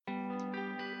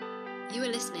You are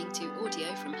listening to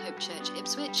audio from Hope Church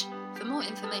Ipswich. For more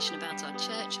information about our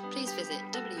church, please visit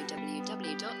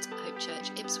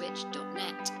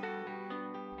www.hopechurchipswich.net.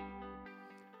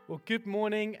 Well, good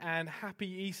morning and happy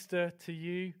Easter to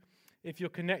you. If you're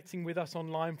connecting with us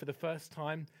online for the first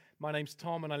time, my name's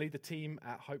Tom and I lead the team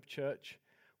at Hope Church.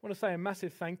 I want to say a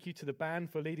massive thank you to the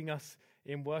band for leading us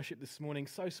in worship this morning.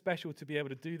 So special to be able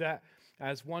to do that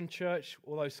as one church,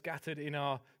 although scattered in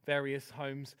our various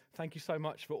homes. Thank you so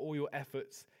much for all your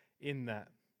efforts in that.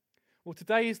 Well,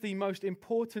 today is the most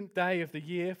important day of the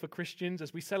year for Christians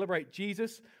as we celebrate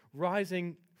Jesus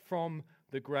rising from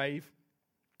the grave.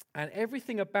 And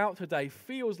everything about today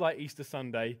feels like Easter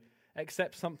Sunday,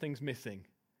 except something's missing.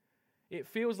 It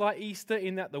feels like Easter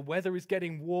in that the weather is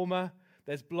getting warmer,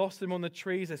 there's blossom on the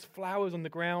trees, there's flowers on the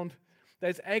ground,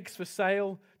 there's eggs for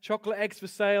sale, chocolate eggs for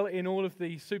sale in all of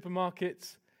the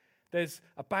supermarkets, there's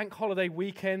a bank holiday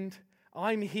weekend.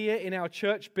 I'm here in our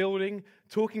church building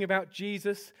talking about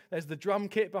Jesus. There's the drum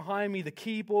kit behind me, the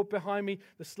keyboard behind me,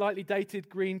 the slightly dated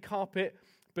green carpet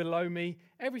below me.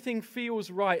 Everything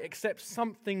feels right, except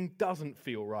something doesn't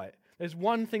feel right. There's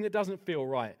one thing that doesn't feel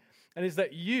right, and is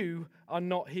that you are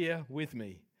not here with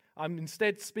me. I'm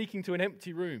instead speaking to an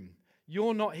empty room.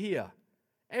 You're not here.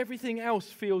 Everything else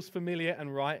feels familiar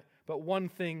and right, but one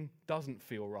thing doesn't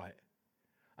feel right.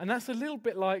 And that's a little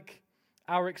bit like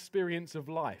our experience of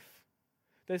life.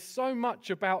 There's so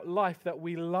much about life that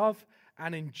we love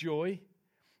and enjoy.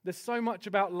 There's so much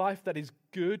about life that is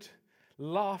good.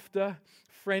 Laughter,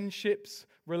 friendships,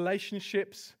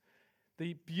 relationships,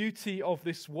 the beauty of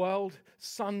this world,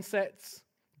 sunsets,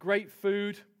 great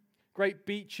food, great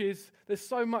beaches. There's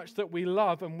so much that we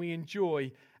love and we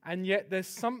enjoy, and yet there's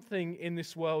something in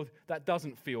this world that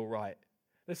doesn't feel right.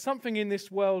 There's something in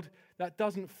this world that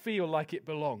doesn't feel like it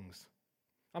belongs.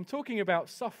 I'm talking about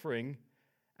suffering,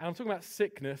 and I'm talking about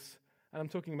sickness, and I'm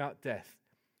talking about death.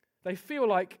 They feel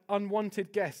like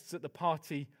unwanted guests at the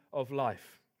party of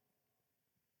life.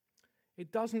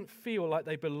 It doesn't feel like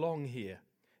they belong here.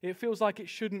 It feels like it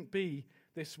shouldn't be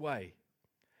this way.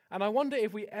 And I wonder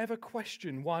if we ever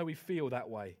question why we feel that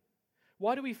way.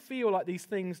 Why do we feel like these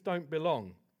things don't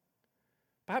belong?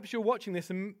 Perhaps you're watching this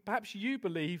and perhaps you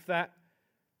believe that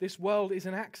this world is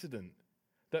an accident,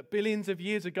 that billions of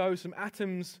years ago some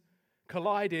atoms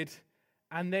collided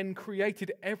and then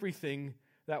created everything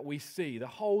that we see, the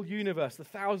whole universe, the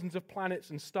thousands of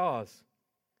planets and stars.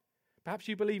 Perhaps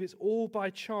you believe it's all by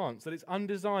chance, that it's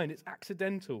undesigned, it's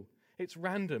accidental, it's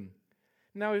random.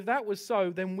 Now, if that was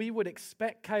so, then we would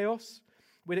expect chaos,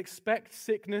 we'd expect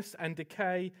sickness and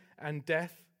decay and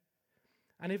death.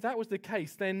 And if that was the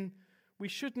case, then we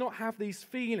should not have these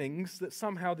feelings that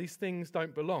somehow these things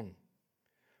don't belong.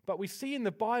 But we see in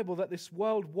the Bible that this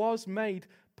world was made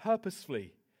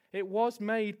purposefully. It was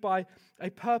made by a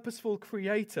purposeful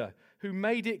creator who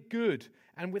made it good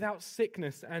and without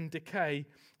sickness and decay,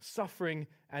 suffering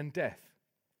and death.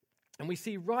 And we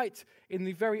see right in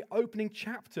the very opening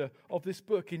chapter of this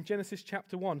book, in Genesis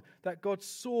chapter 1, that God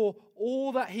saw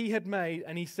all that he had made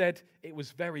and he said it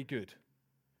was very good.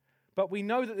 But we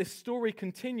know that this story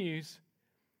continues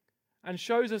and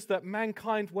shows us that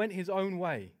mankind went his own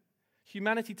way.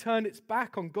 Humanity turned its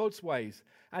back on God's ways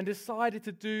and decided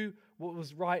to do what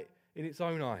was right in its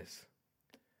own eyes.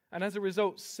 And as a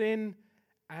result, sin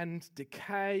and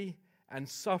decay and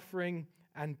suffering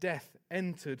and death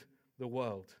entered the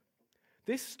world.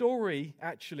 This story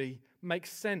actually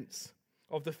makes sense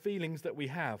of the feelings that we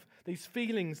have. These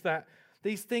feelings that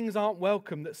these things aren't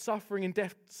welcome, that suffering and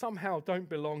death somehow don't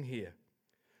belong here.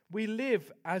 We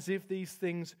live as if these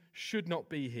things should not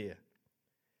be here.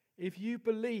 If you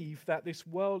believe that this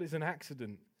world is an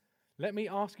accident, let me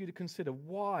ask you to consider,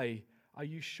 why are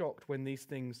you shocked when these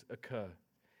things occur?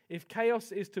 If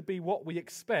chaos is to be what we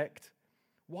expect,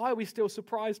 why are we still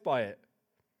surprised by it?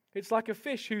 It's like a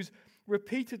fish who's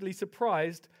repeatedly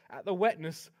surprised at the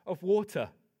wetness of water.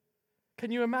 Can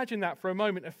you imagine that for a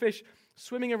moment? A fish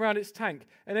swimming around its tank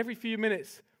and every few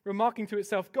minutes remarking to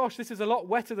itself, gosh, this is a lot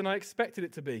wetter than I expected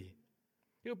it to be.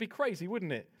 It would be crazy,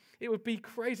 wouldn't it? It would be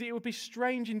crazy. It would be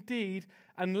strange indeed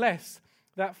unless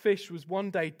that fish was one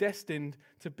day destined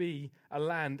to be a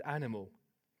land animal.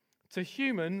 To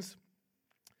humans,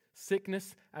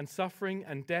 sickness and suffering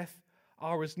and death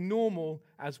are as normal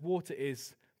as water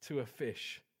is to a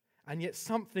fish. And yet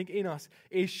something in us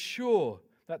is sure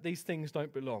that these things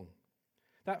don't belong.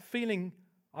 That feeling,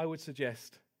 I would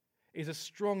suggest, is a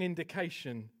strong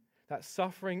indication that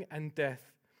suffering and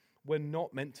death were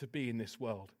not meant to be in this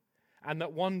world, and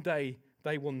that one day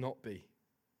they will not be.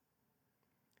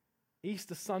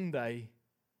 Easter Sunday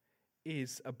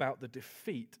is about the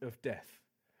defeat of death.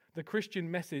 The Christian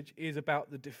message is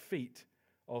about the defeat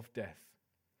of death.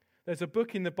 There's a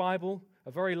book in the Bible,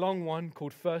 a very long one,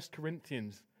 called 1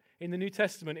 Corinthians. In the New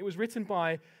Testament, it was written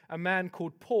by a man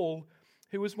called Paul,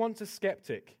 who was once a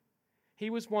skeptic.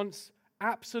 He was once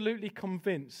absolutely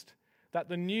convinced that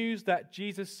the news that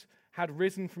Jesus had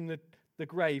risen from the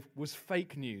grave was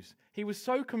fake news. He was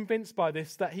so convinced by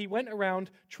this that he went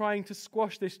around trying to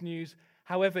squash this news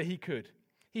however he could.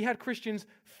 He had Christians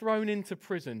thrown into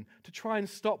prison to try and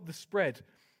stop the spread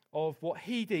of what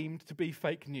he deemed to be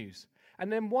fake news.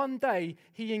 And then one day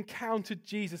he encountered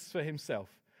Jesus for himself.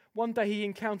 One day he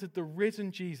encountered the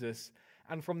risen Jesus,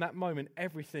 and from that moment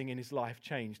everything in his life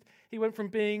changed. He went from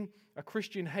being a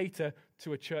Christian hater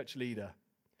to a church leader.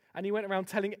 And he went around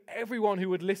telling everyone who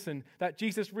would listen that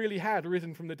Jesus really had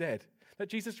risen from the dead, that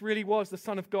Jesus really was the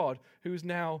Son of God, who is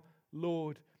now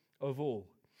Lord of all.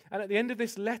 And at the end of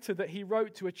this letter that he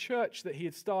wrote to a church that he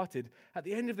had started, at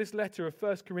the end of this letter of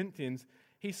 1 Corinthians,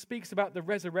 he speaks about the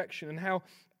resurrection and how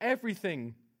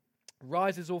everything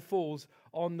rises or falls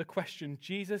on the question,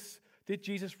 did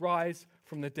Jesus rise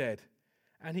from the dead?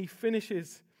 And he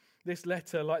finishes this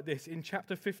letter like this in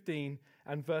chapter 15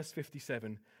 and verse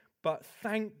 57. But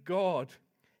thank God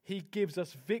he gives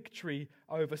us victory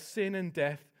over sin and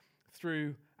death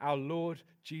through our Lord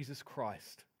Jesus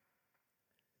Christ.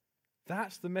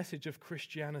 That's the message of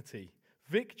Christianity.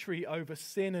 Victory over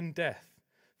sin and death.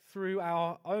 Through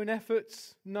our own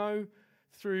efforts? No.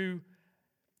 Through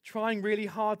trying really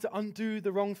hard to undo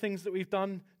the wrong things that we've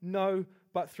done? No.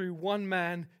 But through one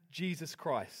man, Jesus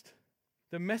Christ.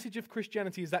 The message of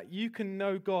Christianity is that you can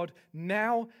know God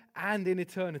now and in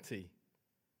eternity.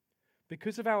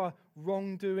 Because of our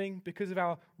wrongdoing, because of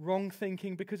our wrong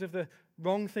thinking, because of the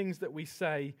wrong things that we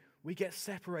say, we get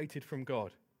separated from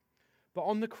God. But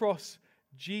on the cross,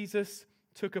 Jesus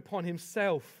took upon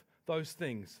himself those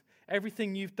things.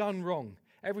 Everything you've done wrong,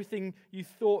 everything you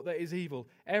thought that is evil,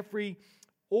 every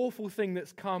awful thing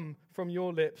that's come from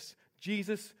your lips,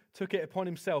 Jesus took it upon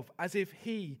himself as if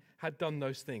he had done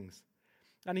those things.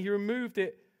 And he removed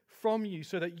it from you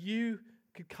so that you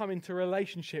could come into a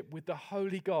relationship with the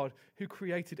holy God who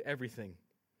created everything.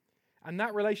 And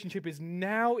that relationship is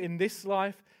now in this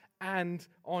life and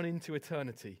on into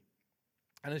eternity.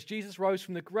 And as Jesus rose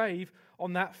from the grave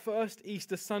on that first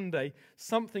Easter Sunday,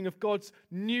 something of God's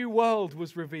new world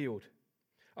was revealed.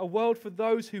 A world for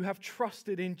those who have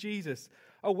trusted in Jesus.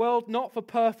 A world not for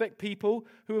perfect people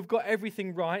who have got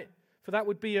everything right, for that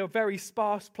would be a very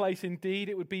sparse place indeed.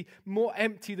 It would be more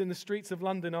empty than the streets of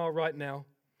London are right now.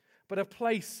 But a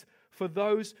place for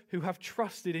those who have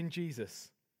trusted in Jesus.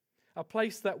 A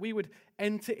place that we would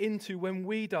enter into when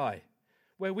we die,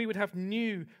 where we would have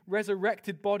new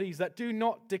resurrected bodies that do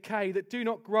not decay, that do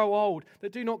not grow old,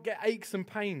 that do not get aches and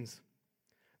pains.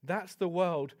 That's the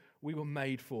world we were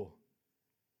made for.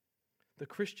 The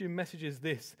Christian message is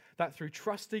this, that through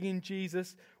trusting in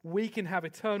Jesus, we can have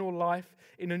eternal life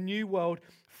in a new world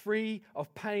free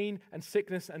of pain and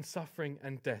sickness and suffering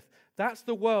and death. That's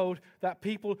the world that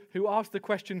people who ask the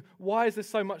question, why is there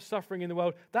so much suffering in the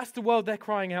world? That's the world they're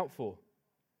crying out for.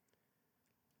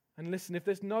 And listen, if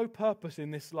there's no purpose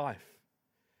in this life,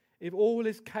 if all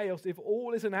is chaos, if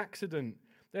all is an accident,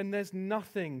 then there's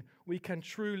nothing we can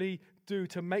truly do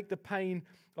to make the pain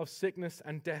of sickness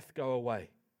and death go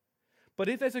away. But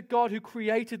if there's a God who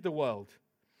created the world,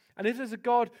 and if there's a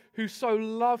God who so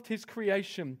loved his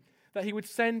creation that he would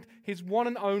send his one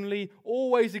and only,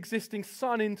 always existing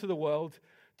Son into the world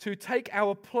to take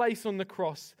our place on the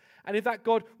cross, and if that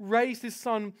God raised his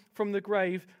Son from the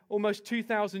grave almost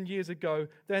 2,000 years ago,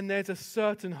 then there's a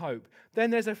certain hope.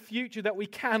 Then there's a future that we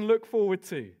can look forward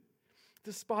to,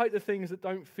 despite the things that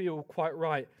don't feel quite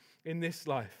right in this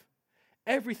life.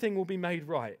 Everything will be made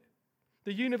right.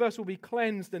 The universe will be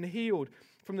cleansed and healed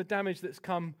from the damage that's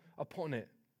come upon it.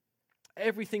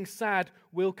 Everything sad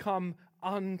will come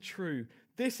untrue.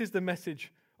 This is the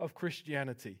message of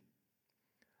Christianity.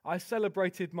 I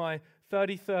celebrated my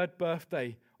 33rd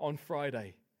birthday on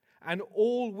Friday, and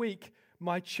all week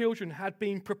my children had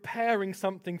been preparing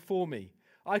something for me.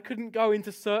 I couldn't go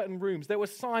into certain rooms. There were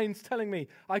signs telling me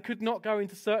I could not go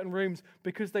into certain rooms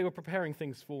because they were preparing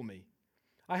things for me.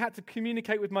 I had to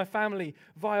communicate with my family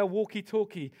via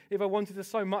walkie-talkie if I wanted to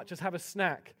so much as have a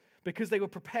snack because they were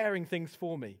preparing things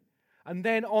for me. And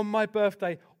then on my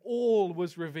birthday, all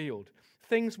was revealed.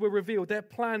 Things were revealed. Their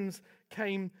plans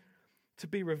came to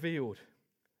be revealed.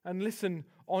 And listen,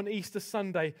 on Easter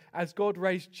Sunday, as God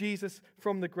raised Jesus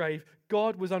from the grave,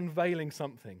 God was unveiling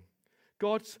something.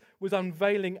 God was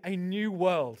unveiling a new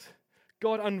world.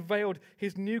 God unveiled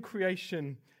his new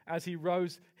creation as he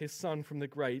rose his son from the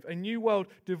grave. A new world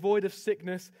devoid of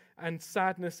sickness and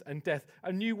sadness and death.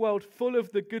 A new world full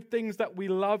of the good things that we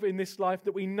love in this life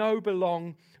that we know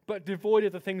belong, but devoid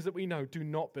of the things that we know do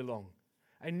not belong.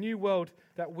 A new world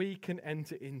that we can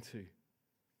enter into.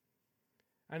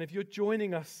 And if you're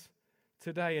joining us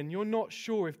today and you're not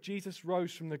sure if Jesus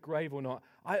rose from the grave or not,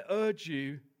 I urge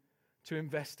you to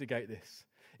investigate this.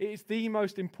 It is the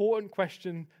most important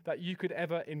question that you could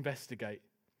ever investigate.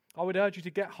 I would urge you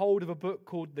to get hold of a book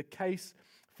called The Case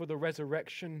for the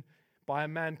Resurrection by a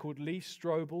man called Lee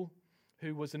Strobel,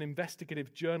 who was an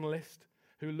investigative journalist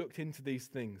who looked into these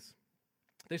things.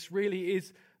 This really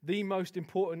is the most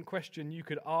important question you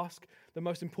could ask, the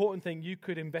most important thing you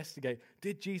could investigate.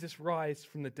 Did Jesus rise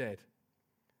from the dead?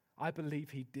 I believe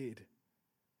he did,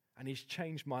 and he's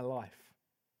changed my life.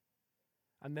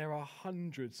 And there are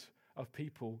hundreds of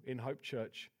people in Hope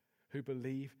Church who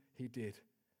believe he did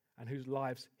and whose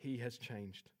lives he has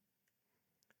changed.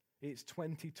 It's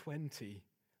 2020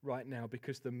 right now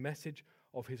because the message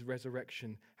of his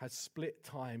resurrection has split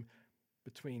time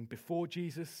between before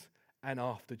Jesus and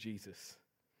after Jesus.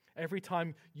 Every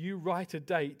time you write a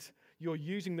date, you're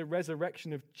using the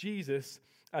resurrection of Jesus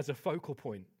as a focal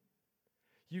point.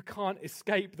 You can't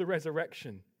escape the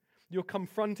resurrection. You're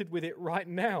confronted with it right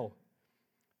now.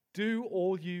 Do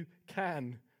all you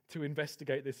can to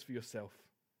investigate this for yourself.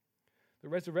 The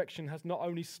resurrection has not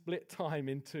only split time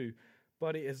in two,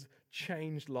 but it has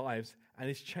changed lives and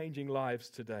is changing lives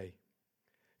today.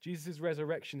 Jesus'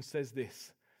 resurrection says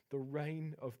this: the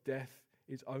reign of death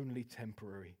is only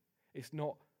temporary. It's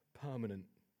not permanent.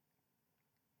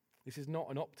 This is not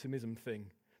an optimism thing.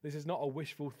 This is not a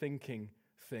wishful thinking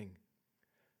thing.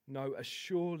 No, as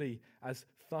surely as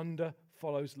thunder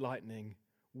follows lightning,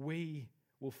 we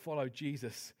will follow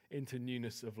Jesus into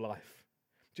newness of life.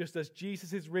 Just as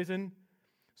Jesus is risen,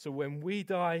 so when we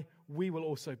die, we will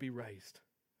also be raised.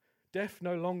 Death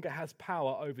no longer has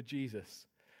power over Jesus,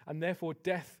 and therefore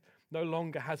death no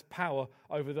longer has power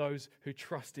over those who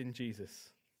trust in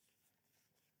Jesus.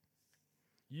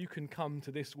 You can come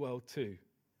to this world too.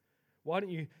 Why don't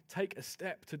you take a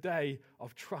step today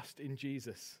of trust in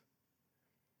Jesus?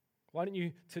 Why don't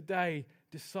you today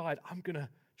decide, I'm going to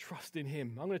trust in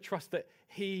him. I'm going to trust that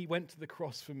he went to the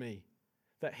cross for me,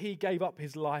 that he gave up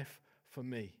his life for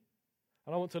me.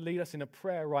 And I want to lead us in a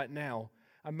prayer right now.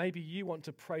 And maybe you want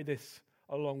to pray this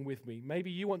along with me.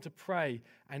 Maybe you want to pray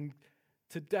and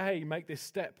today make this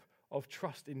step of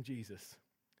trust in Jesus.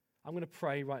 I'm going to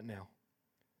pray right now.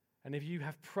 And if you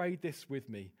have prayed this with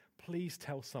me, please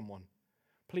tell someone.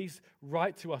 Please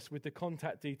write to us with the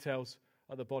contact details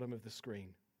at the bottom of the screen.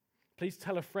 Please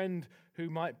tell a friend who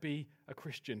might be a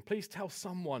Christian. Please tell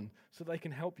someone so they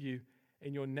can help you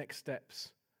in your next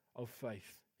steps of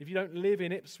faith. If you don't live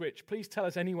in Ipswich, please tell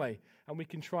us anyway, and we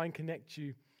can try and connect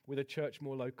you with a church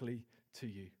more locally to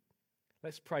you.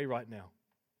 Let's pray right now.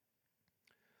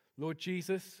 Lord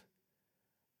Jesus,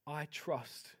 I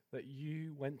trust that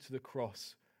you went to the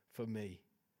cross for me.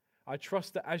 I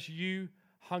trust that as you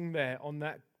hung there on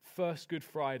that first Good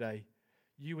Friday,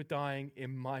 you were dying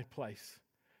in my place.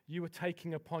 You were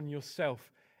taking upon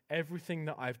yourself everything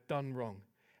that I've done wrong,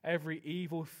 every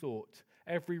evil thought,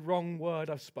 every wrong word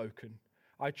I've spoken.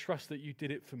 I trust that you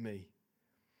did it for me.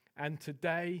 And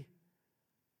today,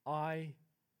 I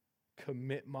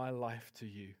commit my life to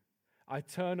you. I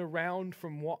turn around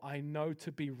from what I know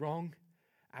to be wrong,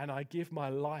 and I give my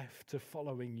life to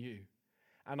following you.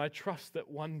 And I trust that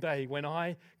one day, when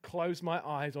I close my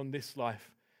eyes on this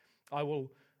life, I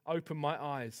will open my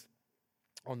eyes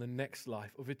on the next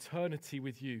life of eternity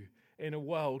with you in a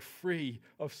world free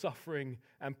of suffering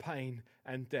and pain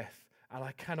and death. And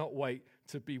I cannot wait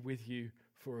to be with you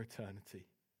for eternity.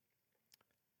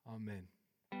 Amen.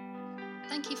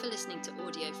 Thank you for listening to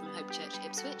audio from Hope Church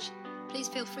Ipswich. Please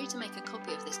feel free to make a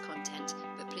copy of this content,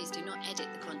 but please do not edit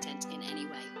the content in any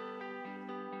way.